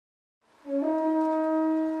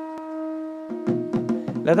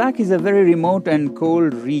Ladakh is a very remote and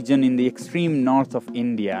cold region in the extreme north of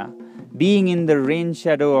India. Being in the rain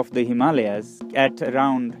shadow of the Himalayas at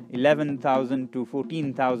around 11,000 to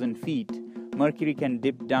 14,000 feet, mercury can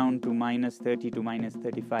dip down to minus 30 to minus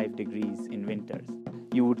 35 degrees in winters.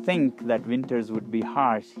 You would think that winters would be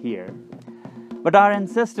harsh here. But our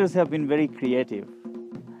ancestors have been very creative.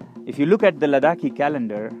 If you look at the Ladakhi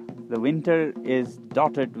calendar, the winter is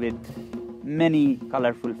dotted with many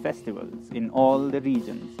colorful festivals in all the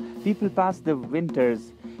regions. People pass the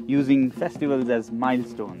winters using festivals as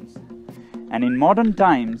milestones. And in modern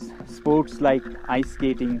times, sports like ice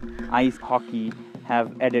skating, ice hockey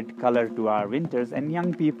have added color to our winters, and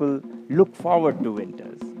young people look forward to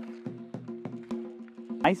winters.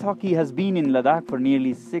 Ice hockey has been in Ladakh for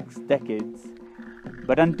nearly 6 decades,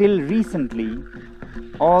 but until recently,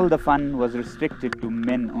 all the fun was restricted to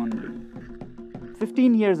men only.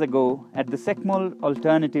 15 years ago, at the SECMOL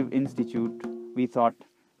Alternative Institute, we thought,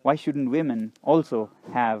 why shouldn't women also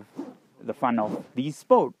have the fun of these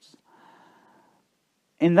sports?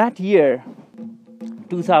 In that year,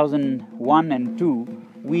 2001 and 2,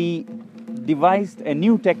 we devised a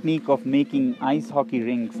new technique of making ice hockey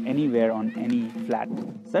rinks anywhere on any flat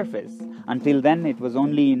surface. Until then, it was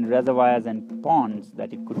only in reservoirs and ponds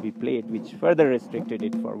that it could be played, which further restricted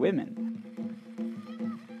it for women.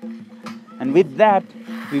 And with that,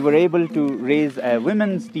 we were able to raise a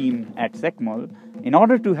women's team at SECMOL. In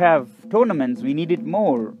order to have tournaments, we needed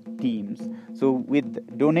more teams. So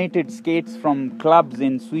with donated skates from clubs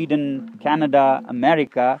in Sweden, Canada,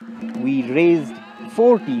 America, we raised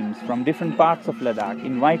 4 teams from different parts of Ladakh,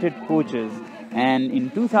 invited coaches, and in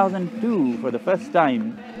 2002, for the first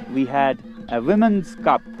time, we had a women's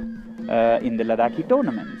cup in the Ladakhi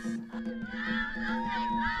tournaments.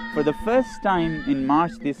 For the first time in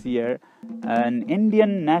March this year, an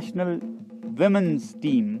Indian national women's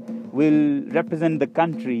team will represent the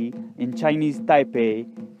country in Chinese Taipei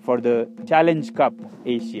for the Challenge Cup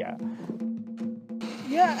Asia.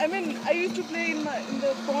 Yeah, I mean, I used to play in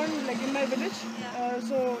the pond, like in my village.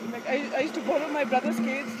 So, like, I used to borrow my brother's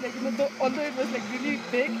skates, like, you know, although it was like really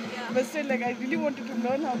big, but still, like, I really wanted to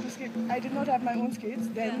learn how to skate. I did not have my own skates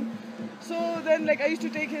then. So then, like, I used to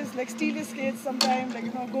take his, like, steal his skates sometime, like,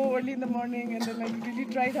 you know, go early in the morning and then, like, really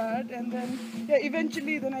tried hard. And then, yeah,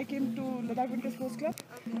 eventually, then I came to Ladakh Winter Sports Club.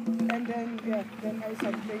 And then, yeah, then I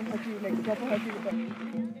started playing hockey, like, proper hockey with them.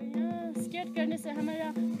 Skate करने से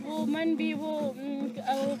हमारा वो मन भी वो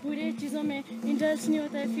बुरे चीज़ों में इंटरेस्ट नहीं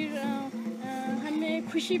होता है, फिर हमें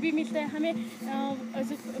खुशी भी मिलता है, हमें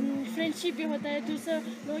फ्रेंडशिप भी होता है, दूसरे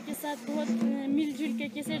लोगों के साथ बहुत मिलजुल के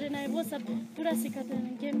कैसे रहना है वो सब पूरा सिखाते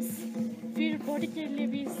हैं गेम्स, फिर बॉडी के लिए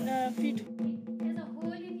भी fit. As a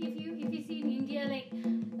whole, if you see in India, like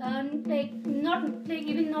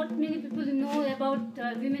not many people know about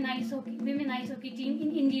women ice hockey team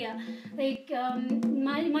in India. Like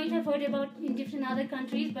might have heard about in different other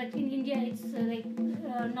countries, but in India it's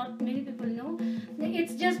not many people know.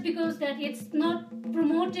 It's just because that it's not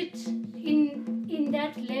promoted in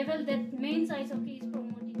that level that men's ice hockey is promoted.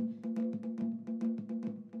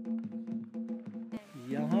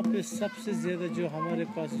 यहाँ पे सबसे ज़्यादा जो हमारे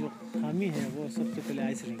पास जो खामी है वो सबसे पहले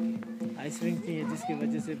आइस रिंक है. आइस रिंक नहीं है जिसकी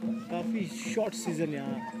वजह से काफ़ी शॉर्ट सीज़न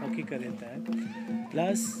यहाँ हॉकी का रहता है.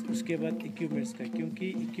 प्लस उसके बाद इक्विपमेंट्स का, क्योंकि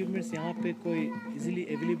इक्विपमेंट्स यहाँ पे कोई इजीली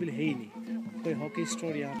अवेलेबल है ही नहीं, कोई हॉकी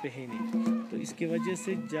स्टोर यहाँ पे है नहीं. तो इसकी वजह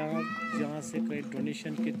से जहाँ से कोई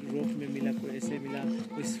डोनेशन के रूप में मिला, कोई ऐसे मिला,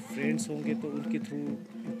 कोई फ्रेंड्स होंगे तो उनके थ्रू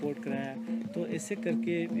इम्पोर्ट कराया. तो ऐसे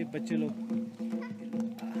करके ये बच्चे लोग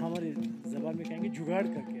हमारे ज़बान में कहेंगे जुगाड़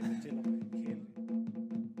करके बच्चे लोग खेल.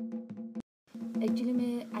 एक्चुअली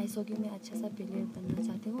मैं आइस हॉकी में अच्छा सा प्लेयर बनना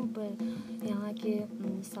चाहती हूँ, पर यहाँ के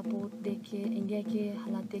सपोर्ट देख के, इंडिया के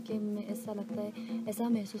हालात देख के मैं ऐसा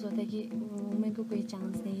महसूस होता है कि वुमेन को कोई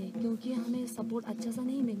चांस नहीं है, क्योंकि हमें सपोर्ट अच्छा सा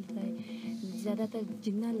नहीं मिलता है. ज़्यादातर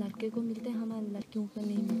जितना लड़के को मिलता है, हमारे लड़कियों को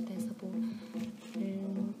नहीं मिलता है सपोर्ट.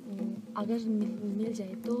 अगर मिल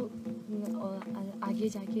जाए तो आगे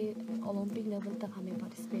जाके ओलंपिक लेवल तक हमें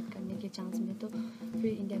पार्टिसिपेट करने के चांस मिले तो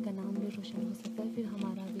फिर इंडिया का नाम भी रोशन हो सकता है, फिर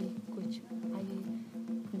हमारा भी कुछ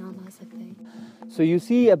आगे नाम आ सकता है. So you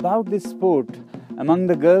see, about this sport, among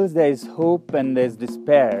the girls there is hope and there is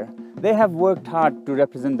despair. They have worked hard to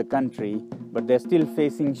represent the country, but they're still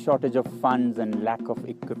facing shortage of funds and lack of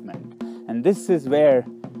equipment. And this is where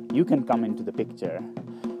you can come into the picture.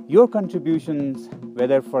 Your contributions,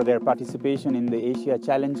 whether for their participation in the Asia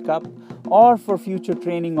Challenge Cup or for future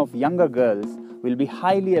training of younger girls, will be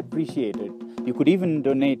highly appreciated. You could even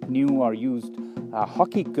donate new or used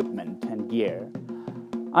hockey equipment and gear.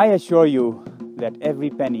 I assure you that every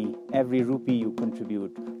penny, every rupee you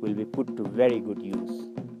contribute will be put to very good use.